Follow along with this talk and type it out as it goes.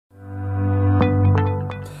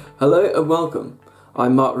Hello and welcome.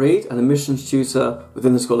 I'm Mark Reed, an admissions tutor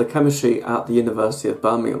within the School of Chemistry at the University of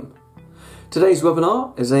Birmingham. Today's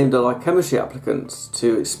webinar is aimed at our chemistry applicants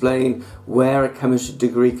to explain where a chemistry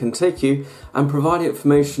degree can take you and provide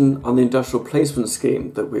information on the industrial placement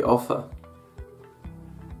scheme that we offer.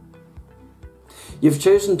 You've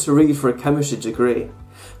chosen to read for a chemistry degree,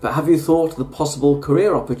 but have you thought of the possible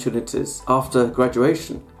career opportunities after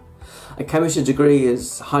graduation? A chemistry degree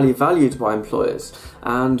is highly valued by employers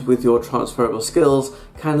and, with your transferable skills,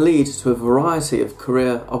 can lead to a variety of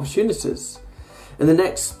career opportunities. In the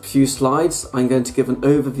next few slides, I'm going to give an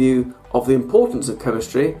overview of the importance of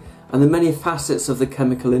chemistry and the many facets of the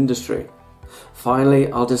chemical industry.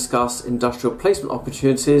 Finally, I'll discuss industrial placement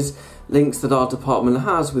opportunities, links that our department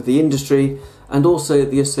has with the industry, and also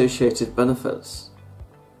the associated benefits.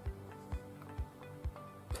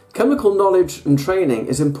 Chemical knowledge and training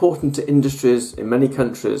is important to industries in many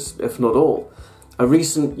countries, if not all. A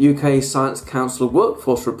recent UK Science Council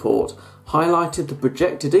workforce report highlighted the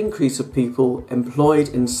projected increase of people employed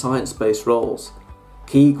in science-based roles.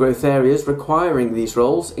 Key growth areas requiring these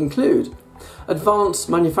roles include advanced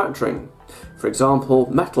manufacturing. For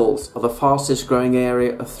example, metals are the fastest growing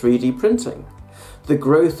area of 3D printing. The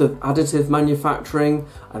growth of additive manufacturing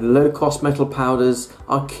and low-cost metal powders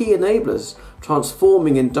are key enablers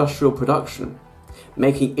transforming industrial production,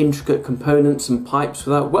 making intricate components and pipes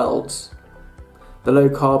without welds. The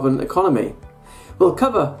low-carbon economy. We'll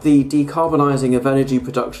cover the decarbonising of energy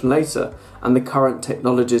production later and the current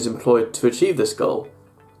technologies employed to achieve this goal.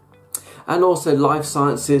 And also life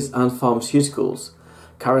sciences and pharmaceuticals.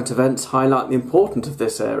 Current events highlight the importance of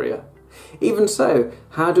this area. Even so,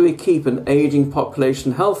 how do we keep an ageing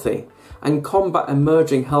population healthy and combat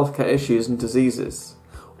emerging healthcare issues and diseases?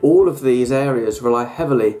 All of these areas rely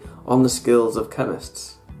heavily on the skills of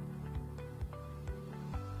chemists.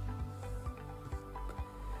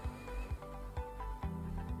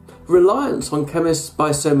 Reliance on chemists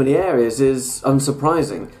by so many areas is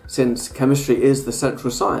unsurprising, since chemistry is the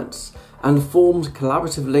central science and forms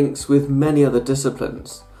collaborative links with many other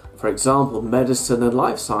disciplines. For example, medicine and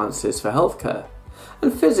life sciences for healthcare,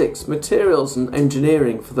 and physics, materials and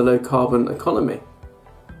engineering for the low-carbon economy.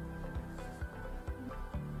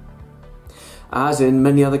 As in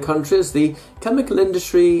many other countries, the chemical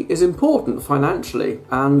industry is important financially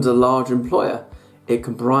and a large employer. It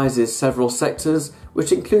comprises several sectors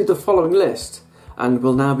which include the following list and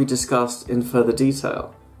will now be discussed in further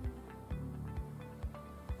detail.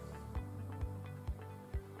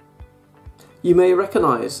 You may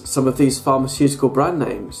recognise some of these pharmaceutical brand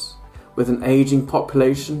names. With an ageing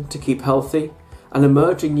population to keep healthy and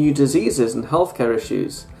emerging new diseases and healthcare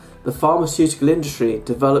issues, the pharmaceutical industry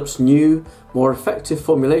develops new, more effective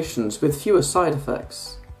formulations with fewer side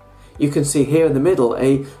effects. You can see here in the middle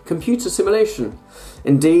a computer simulation.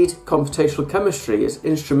 Indeed, computational chemistry is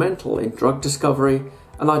instrumental in drug discovery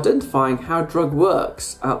and identifying how drug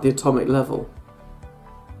works at the atomic level.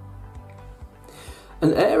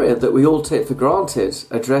 An area that we all take for granted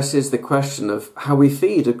addresses the question of how we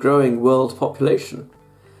feed a growing world population.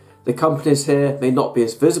 The companies here may not be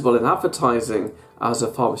as visible in advertising as the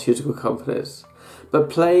pharmaceutical companies, but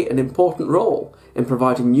play an important role in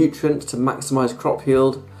providing nutrients to maximise crop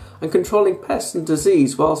yield and controlling pests and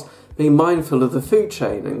disease whilst being mindful of the food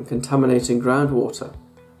chain and contaminating groundwater.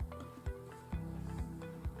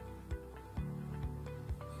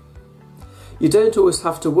 You don't always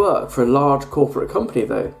have to work for a large corporate company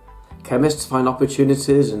though. Chemists find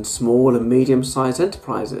opportunities in small and medium-sized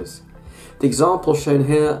enterprises. The examples shown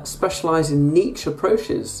here specialise in niche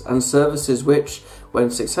approaches and services which,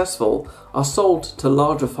 when successful, are sold to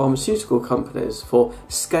larger pharmaceutical companies for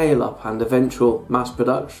scale-up and eventual mass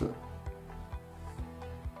production.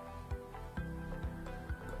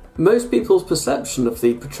 Most people's perception of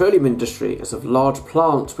the petroleum industry is of large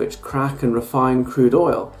plants which crack and refine crude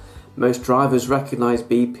oil. Most drivers recognise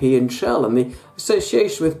BP and Shell and the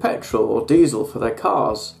association with petrol or diesel for their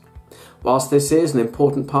cars. Whilst this is an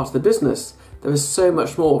important part of the business, there is so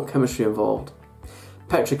much more chemistry involved.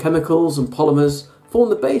 Petrochemicals and polymers form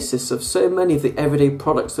the basis of so many of the everyday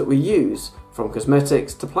products that we use, from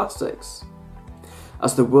cosmetics to plastics.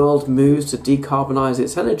 As the world moves to decarbonise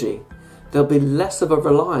its energy, there'll be less of a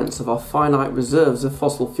reliance of our finite reserves of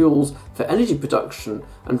fossil fuels for energy production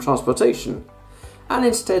and transportation, and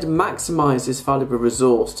instead maximise this valuable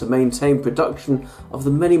resource to maintain production of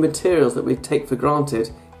the many materials that we take for granted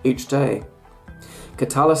each day.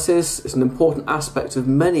 Catalysis is an important aspect of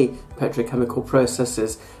many petrochemical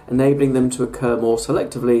processes, enabling them to occur more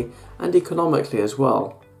selectively and economically as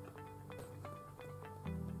well.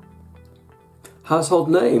 Household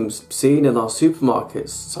names seen in our supermarkets,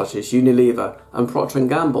 such as Unilever and Procter &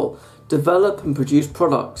 Gamble, develop and produce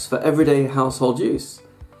products for everyday household use.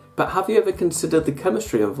 But have you ever considered the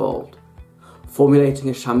chemistry involved? Formulating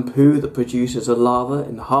a shampoo that produces a lather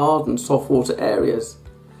in hard and soft water areas,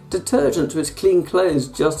 detergent which clean clothes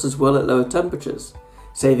just as well at lower temperatures,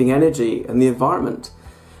 saving energy and the environment,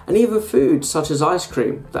 and even food such as ice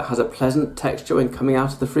cream that has a pleasant texture when coming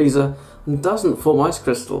out of the freezer and doesn't form ice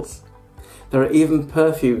crystals. There are even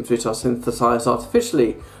perfumes which are synthesized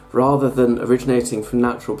artificially rather than originating from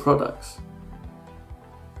natural products.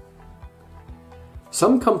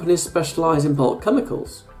 Some companies specialize in bulk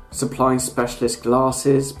chemicals, supplying specialist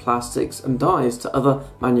glasses, plastics and dyes to other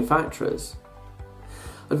manufacturers.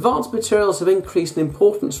 Advanced materials have increased in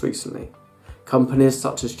importance recently. Companies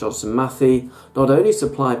such as Johnson Matthey not only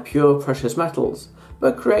supply pure precious metals,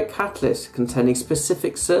 but create catalysts containing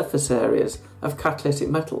specific surface areas of catalytic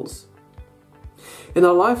metals. In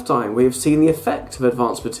our lifetime, we have seen the effect of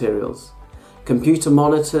advanced materials. Computer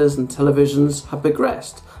monitors and televisions have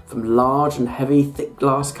progressed from large and heavy thick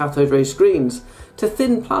glass cathode ray screens to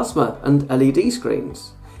thin plasma and LED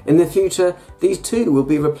screens. In the future, these too will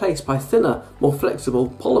be replaced by thinner, more flexible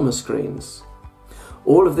polymer screens.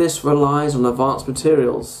 All of this relies on advanced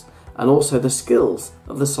materials and also the skills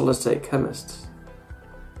of the solid-state chemists.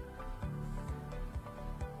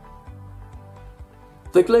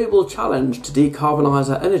 The global challenge to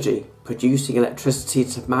decarbonise our energy, producing electricity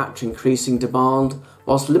to match increasing demand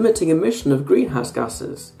whilst limiting emission of greenhouse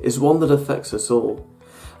gases, is one that affects us all,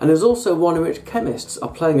 and is also one in which chemists are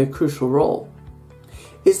playing a crucial role.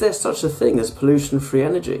 Is there such a thing as pollution-free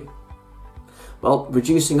energy? Well,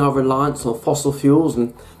 reducing our reliance on fossil fuels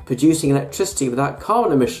and producing electricity without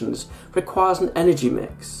carbon emissions requires an energy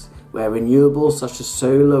mix, where renewables such as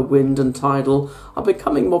solar, wind and tidal are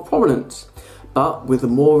becoming more prominent, but with a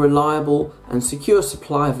more reliable and secure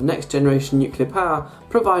supply of next-generation nuclear power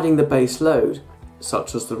providing the base load,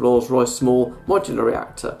 such as the Rolls-Royce Small Modular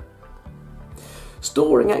Reactor.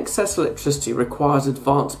 Storing excess electricity requires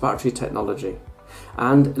advanced battery technology,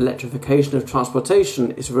 and electrification of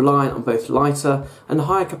transportation is reliant on both lighter and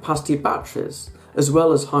higher capacity batteries, as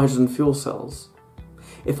well as hydrogen fuel cells.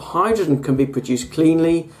 If hydrogen can be produced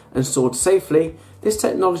cleanly and stored safely, this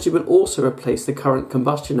technology will also replace the current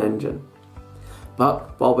combustion engine.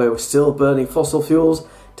 But while we're still burning fossil fuels,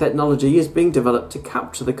 technology is being developed to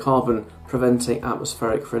capture the carbon, preventing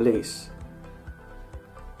atmospheric release.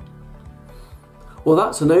 Well,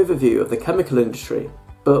 that's an overview of the chemical industry,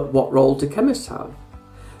 but what role do chemists have?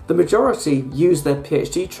 The majority use their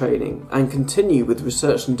PhD training and continue with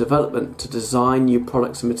research and development to design new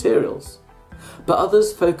products and materials. But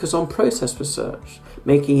others focus on process research,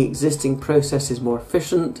 making existing processes more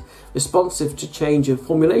efficient, responsive to change in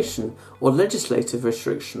formulation or legislative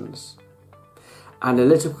restrictions.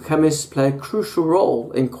 Analytical chemists play a crucial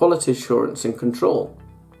role in quality assurance and control.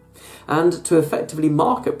 And to effectively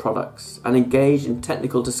market products and engage in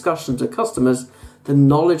technical discussions with customers, the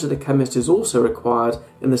knowledge of the chemist is also required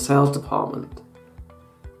in the sales department.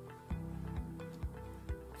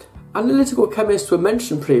 Analytical chemists were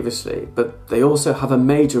mentioned previously, but they also have a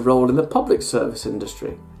major role in the public service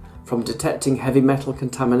industry, from detecting heavy metal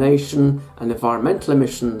contamination and environmental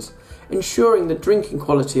emissions, ensuring the drinking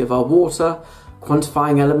quality of our water,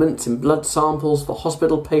 quantifying elements in blood samples for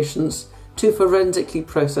hospital patients, to forensically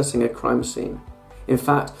processing a crime scene. In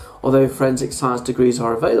fact, although forensic science degrees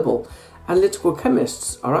are available, analytical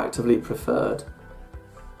chemists are actively preferred.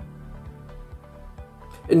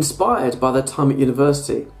 Inspired by their time at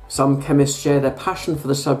university, some chemists share their passion for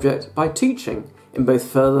the subject by teaching in both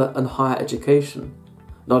further and higher education.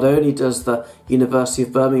 Not only does the University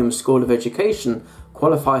of Birmingham School of Education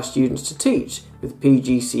qualify students to teach with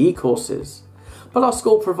PGCE courses, but our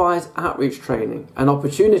school provides outreach training and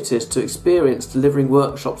opportunities to experience delivering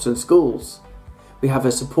workshops in schools. We have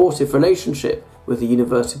a supportive relationship with the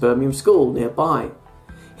University of Birmingham School nearby.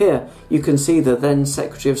 Here you can see the then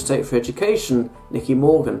Secretary of State for Education, Nicky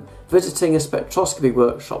Morgan, visiting a spectroscopy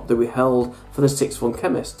workshop that we held for the sixth form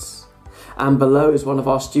chemists. And below is one of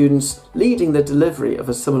our students leading the delivery of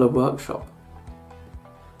a similar workshop.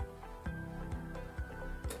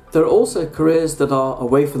 There are also careers that are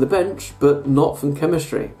away from the bench, but not from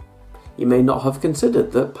chemistry. You may not have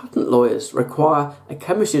considered that patent lawyers require a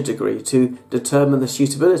chemistry degree to determine the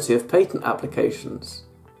suitability of patent applications.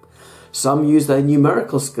 Some use their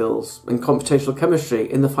numerical skills and computational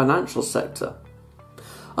chemistry in the financial sector.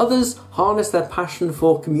 Others harness their passion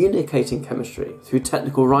for communicating chemistry through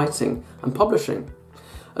technical writing and publishing.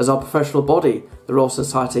 As our professional body, the Royal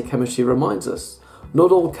Society of Chemistry reminds us,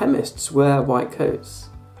 not all chemists wear white coats.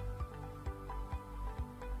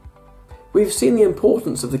 We've seen the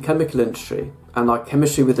importance of the chemical industry, and our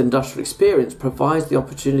Chemistry with Industrial Experience provides the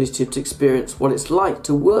opportunity to experience what it's like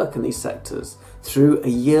to work in these sectors through a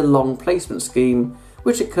year-long placement scheme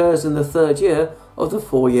which occurs in the third year of the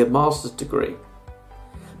 4-year master's degree.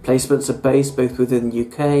 Placements are based both within the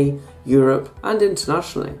UK, Europe and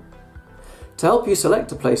internationally. To help you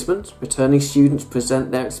select a placement, returning students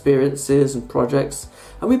present their experiences and projects,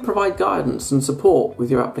 and we provide guidance and support with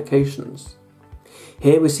your applications.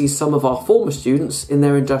 Here we see some of our former students in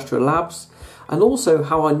their industrial labs, and also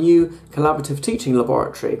how our new collaborative teaching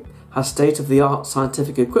laboratory has state-of-the-art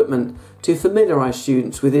scientific equipment to familiarise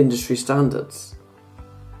students with industry standards.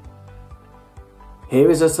 Here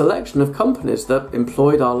is a selection of companies that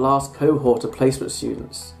employed our last cohort of placement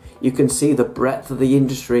students. You can see the breadth of the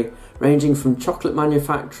industry, ranging from chocolate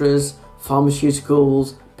manufacturers,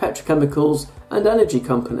 pharmaceuticals, petrochemicals and energy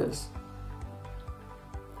companies.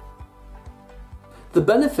 The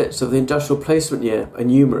benefits of the industrial placement year are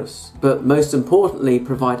numerous, but most importantly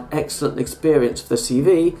provide excellent experience for the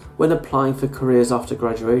CV when applying for careers after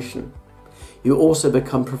graduation. You also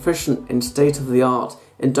become proficient in state-of-the-art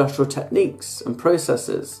industrial techniques and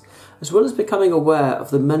processes, as well as becoming aware of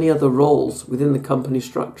the many other roles within the company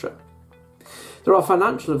structure. There are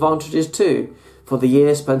financial advantages too. For the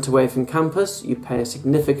year spent away from campus, you pay a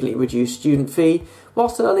significantly reduced student fee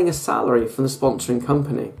whilst earning a salary from the sponsoring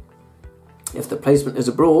company. If the placement is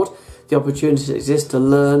abroad, the opportunity exists to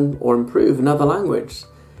learn or improve another language.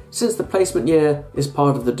 Since the placement year is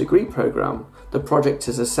part of the degree programme, the project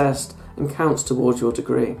is assessed and counts towards your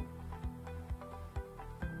degree.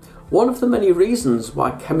 One of the many reasons why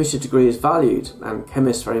a chemistry degree is valued and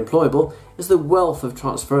chemists very employable is the wealth of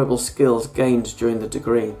transferable skills gained during the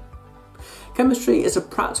degree. Chemistry is a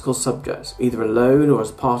practical subject, either alone or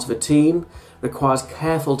as part of a team, requires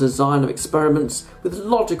careful design of experiments with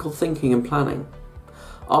logical thinking and planning.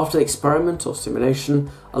 After the experiment or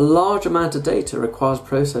simulation, a large amount of data requires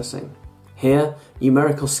processing. Here,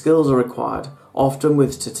 numerical skills are required, often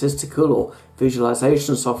with statistical or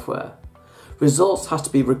visualization software. Results have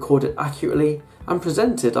to be recorded accurately and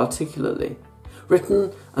presented articulately.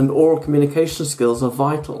 Written and oral communication skills are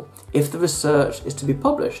vital if the research is to be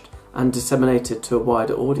published and disseminated to a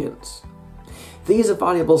wider audience. These are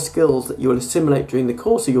valuable skills that you will assimilate during the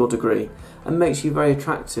course of your degree and makes you very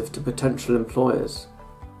attractive to potential employers.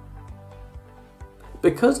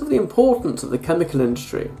 Because of the importance of the chemical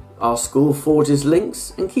industry, our school forges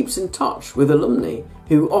links and keeps in touch with alumni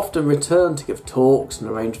who often return to give talks and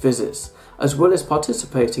arrange visits, as well as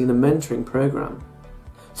participating in a mentoring programme.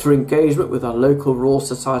 Through engagement with our local Royal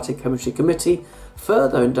Society Chemistry Committee,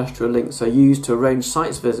 further industrial links are used to arrange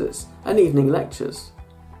sites visits and evening lectures.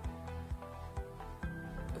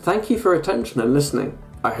 Thank you for your attention and listening.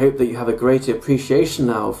 I hope that you have a greater appreciation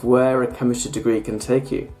now of where a chemistry degree can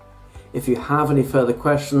take you. If you have any further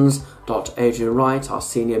questions, Dr. Adrian Wright, our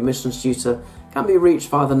Senior Admissions Tutor, can be reached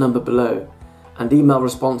via the number below, and email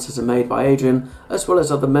responses are made by Adrian as well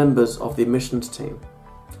as other members of the admissions team.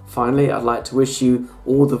 Finally, I'd like to wish you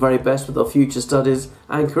all the very best with your future studies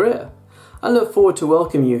and career. I look forward to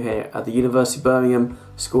welcoming you here at the University of Birmingham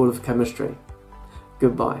School of Chemistry.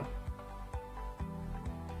 Goodbye.